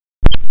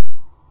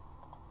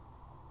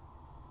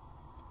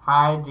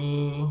Hi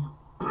D,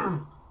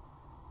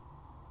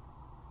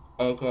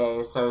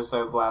 aka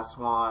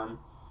sosoblessed1.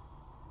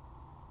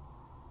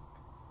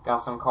 Got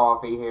some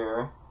coffee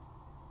here.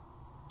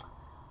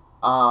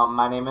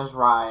 My name is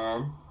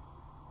Ryan.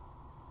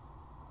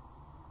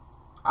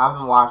 I've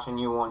been watching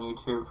you on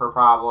YouTube for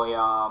probably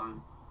a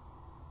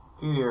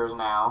few years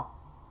now.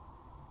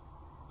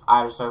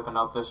 I just opened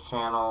up this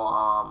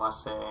channel,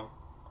 let's see,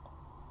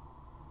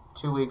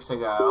 2 weeks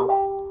ago.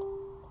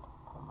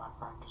 Oh, my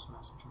friend just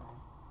messaged me.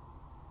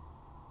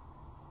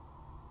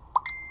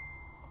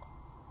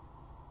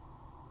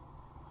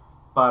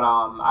 But,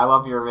 I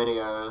love your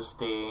videos,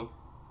 D.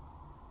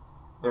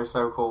 They're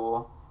so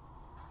cool.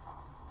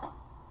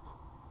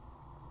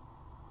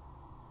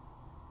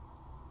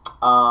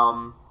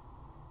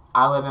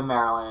 I live in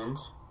Maryland,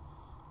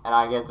 and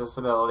I get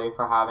disability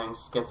for having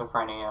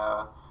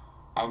schizophrenia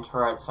and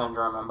Tourette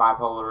syndrome and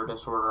bipolar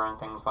disorder and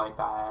things like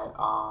that.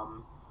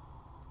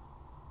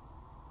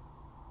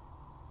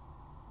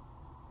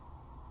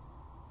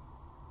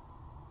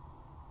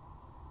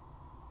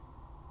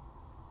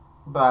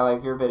 But I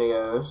like your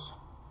videos.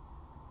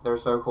 They're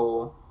so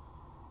cool.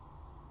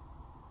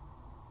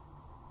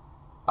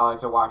 I like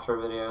to watch your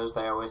videos.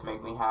 They always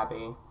make me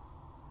happy.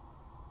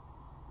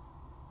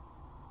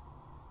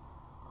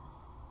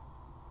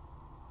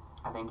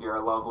 I think you're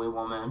a lovely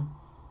woman.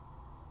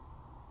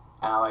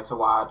 And I like to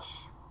watch.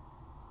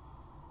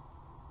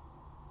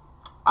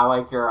 I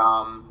like your,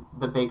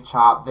 the Big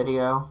Chop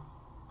video.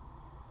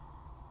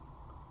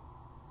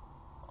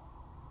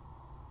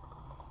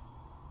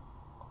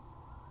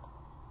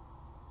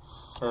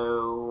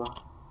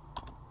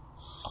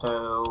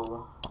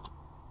 So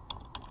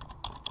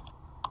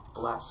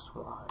blessed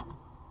one.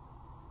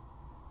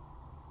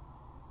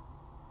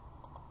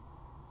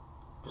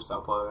 Just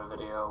upload a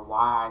video.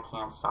 Why I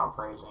can't stop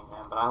praising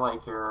him, but I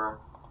like your.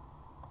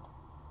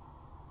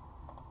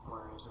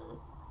 Where is it?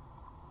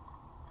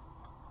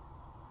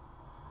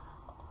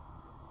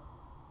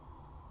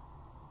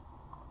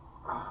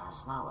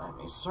 It's not letting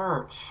me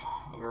search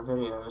your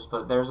videos,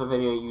 but there's a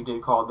video you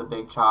did called The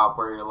Big Chop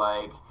where you're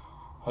like,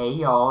 hey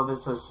y'all,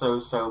 this is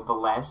so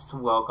blessed.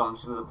 Welcome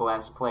to the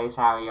blessed place.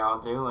 How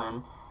y'all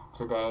doing?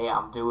 Today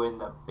I'm doing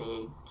the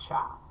Big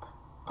Chop.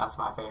 That's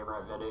my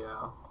favorite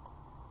video.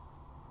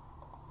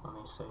 Let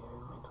me see.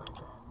 Let me type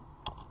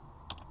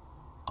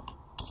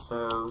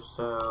in.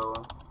 So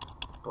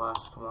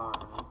blessed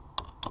one.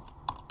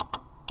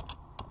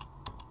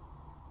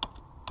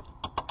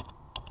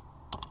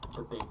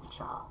 The Big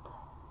Chop.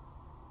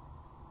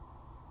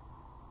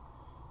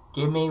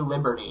 Give Me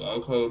Liberty,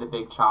 aka The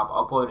Big Chop,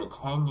 uploaded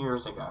 10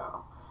 years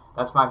ago.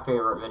 That's my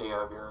favorite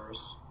video of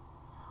yours.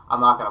 I'm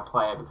not going to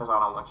play it because I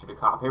don't want you to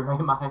copyright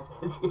my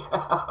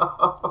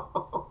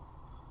video.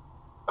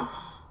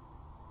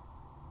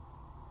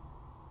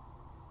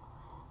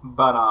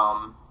 But,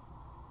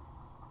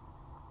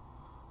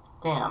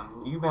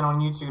 damn, you've been on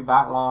YouTube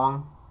that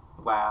long?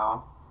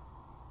 Wow.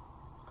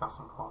 Got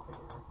some coffee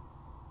here.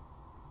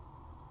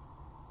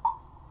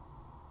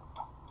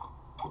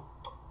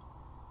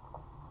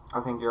 I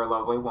think you're a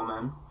lovely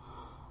woman.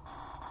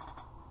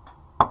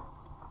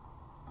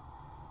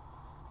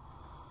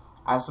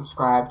 I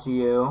subscribe to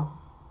you.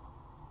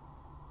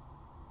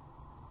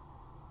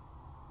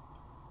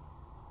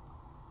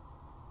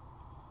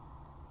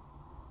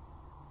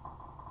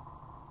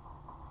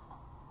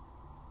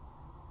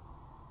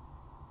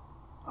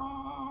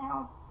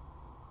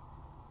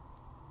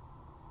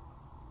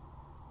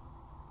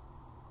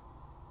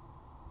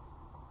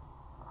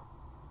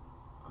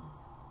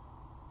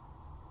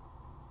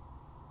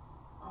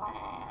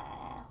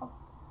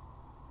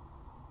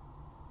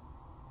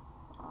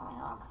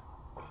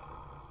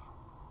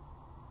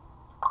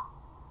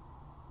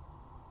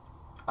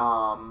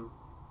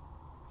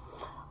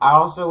 I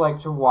also like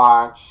to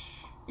watch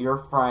your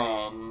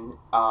friend,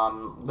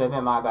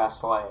 Living My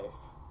Best Life,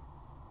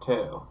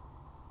 too.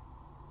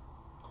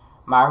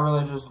 My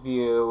religious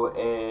view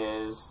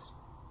is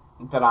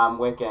that I'm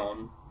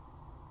Wiccan.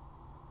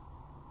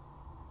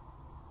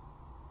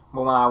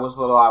 But when I was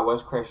little, I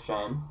was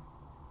Christian.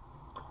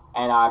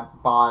 And I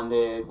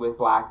bonded with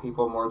black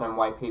people more than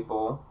white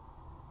people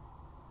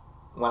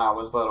when I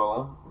was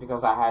little,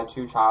 because I had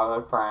 2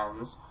 childhood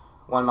friends.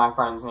 One of my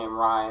friends named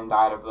Ryan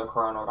died of the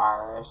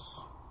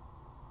coronavirus.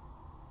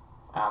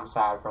 And I'm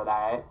sad for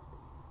that.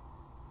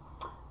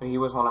 But he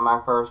was one of my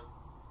first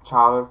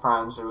childhood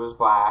friends who was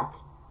black.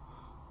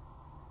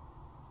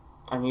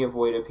 And he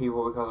avoided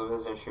people because of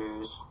his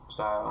issues,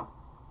 so.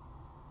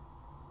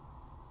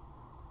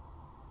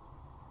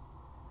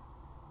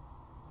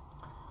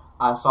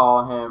 I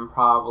saw him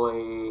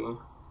probably,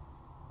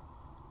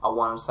 I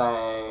want to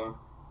say,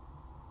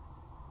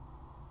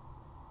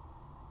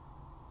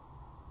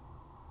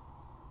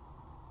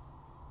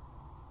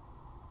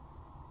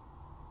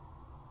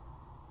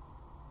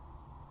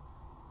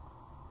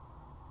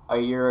 a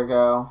year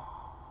ago.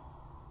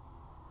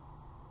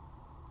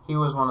 He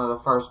was one of the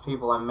first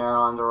people in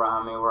Maryland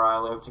around me where I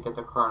lived to get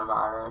the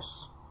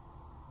coronavirus.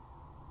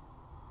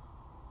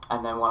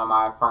 And then one of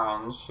my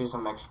friends, she's a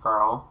mixed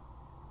girl,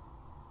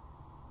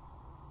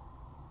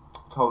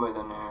 told me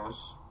the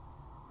news.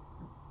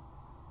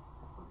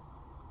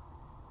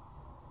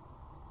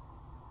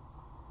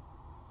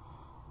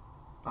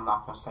 I'm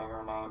not going to say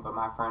her name, but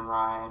my friend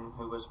Ryan,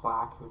 who was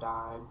black, who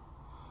died.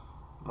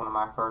 One of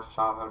my first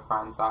childhood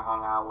friends that I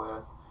hung out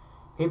with.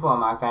 People in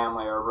my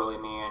family are really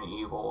mean and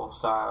evil,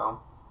 so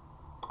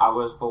I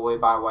was bullied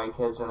by white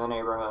kids in the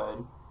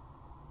neighborhood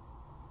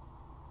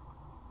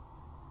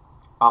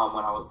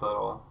when I was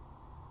little.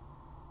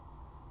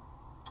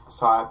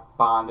 So I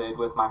bonded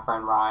with my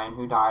friend Ryan,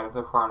 who died of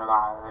the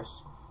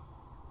coronavirus.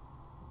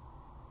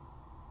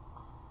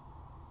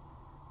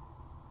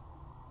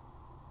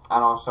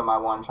 And also my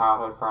one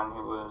childhood friend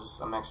who was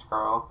a mixed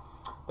girl.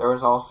 There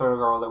was also a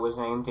girl that was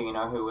named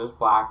Dina who was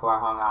black, who I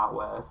hung out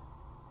with.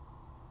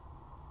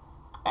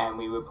 And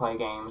we would play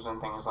games and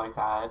things like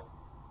that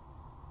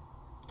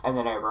in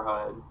the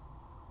neighborhood.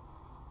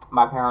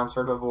 My parents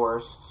are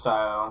divorced,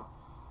 so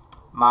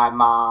my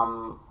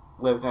mom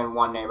lived in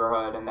one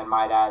neighborhood and then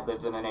my dad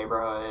lived in a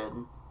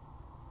neighborhood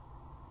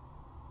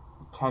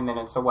 10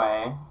 minutes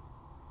away.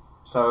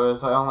 So it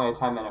was only a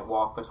 10-minute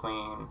walk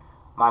between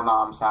my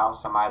mom's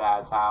house and my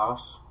dad's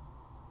house.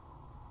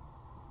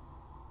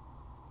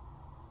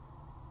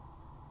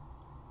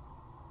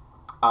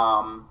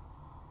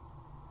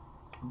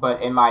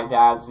 But in my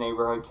dad's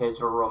neighborhood, kids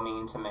were real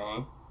mean to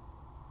me.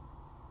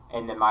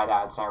 And in my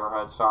dad's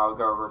neighborhood, so I would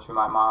go over to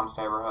my mom's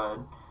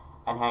neighborhood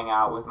and hang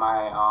out with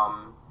my,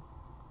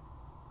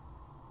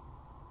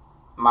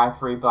 my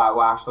three black,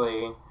 well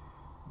actually,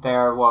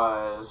 there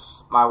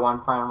was my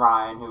one friend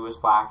Ryan, who was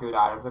black, who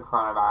died of the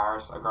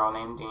coronavirus, a girl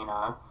named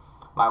Dina,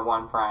 my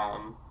one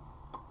friend,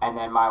 and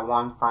then my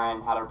one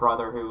friend had a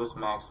brother who was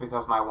mixed,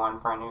 because my one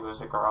friend who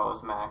was a girl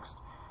was mixed,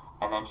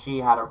 and then she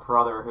had a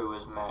brother who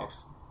was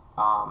mixed.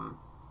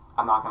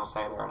 I'm not going to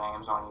say their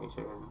names on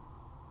YouTube.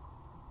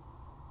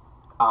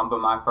 But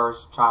my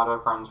first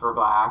childhood friends were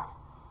black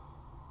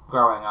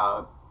growing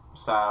up,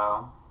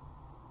 so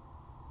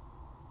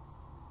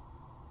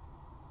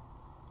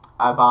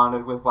I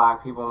bonded with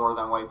black people more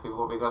than white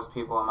people because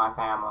people in my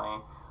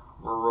family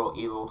were real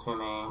evil to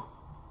me.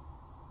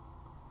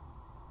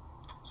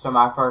 So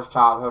my first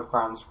childhood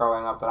friends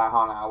growing up that I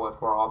hung out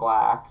with were all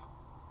black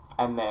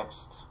and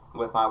mixed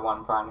with my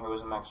one friend who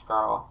was a mixed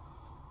girl.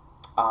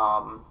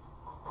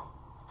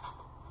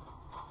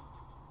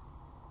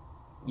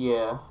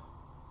 Yeah.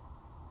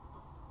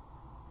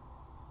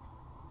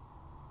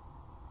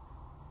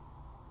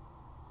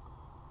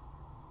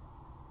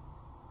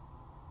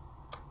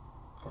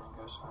 Gonna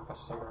go smoke a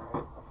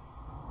cigarette.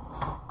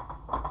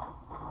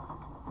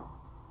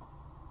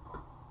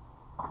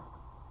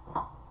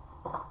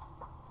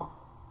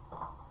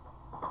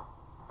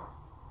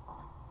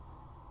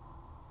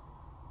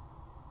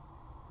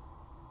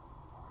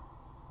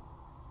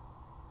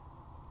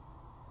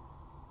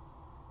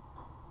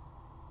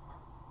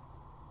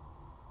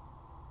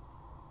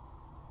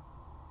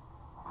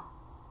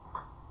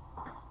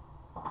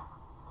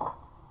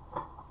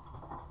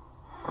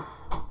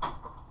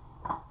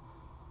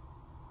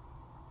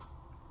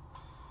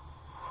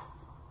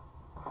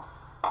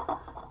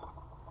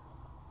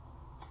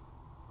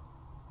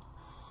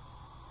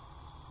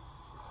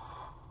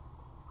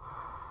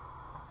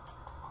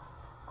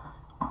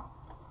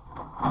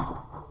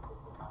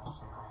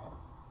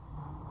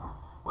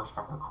 Wish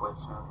I could quit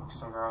smoking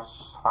cigarettes. It's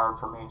just hard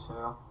for me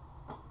to.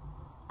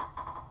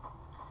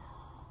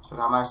 So I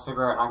got my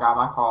cigarette and I got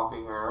my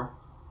coffee here.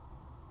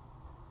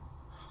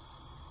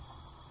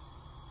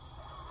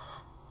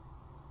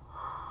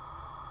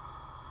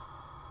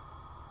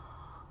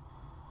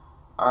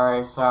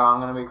 Alright, so I'm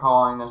going to be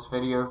calling this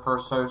video for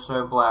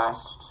So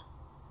Blessed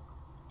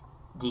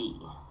D.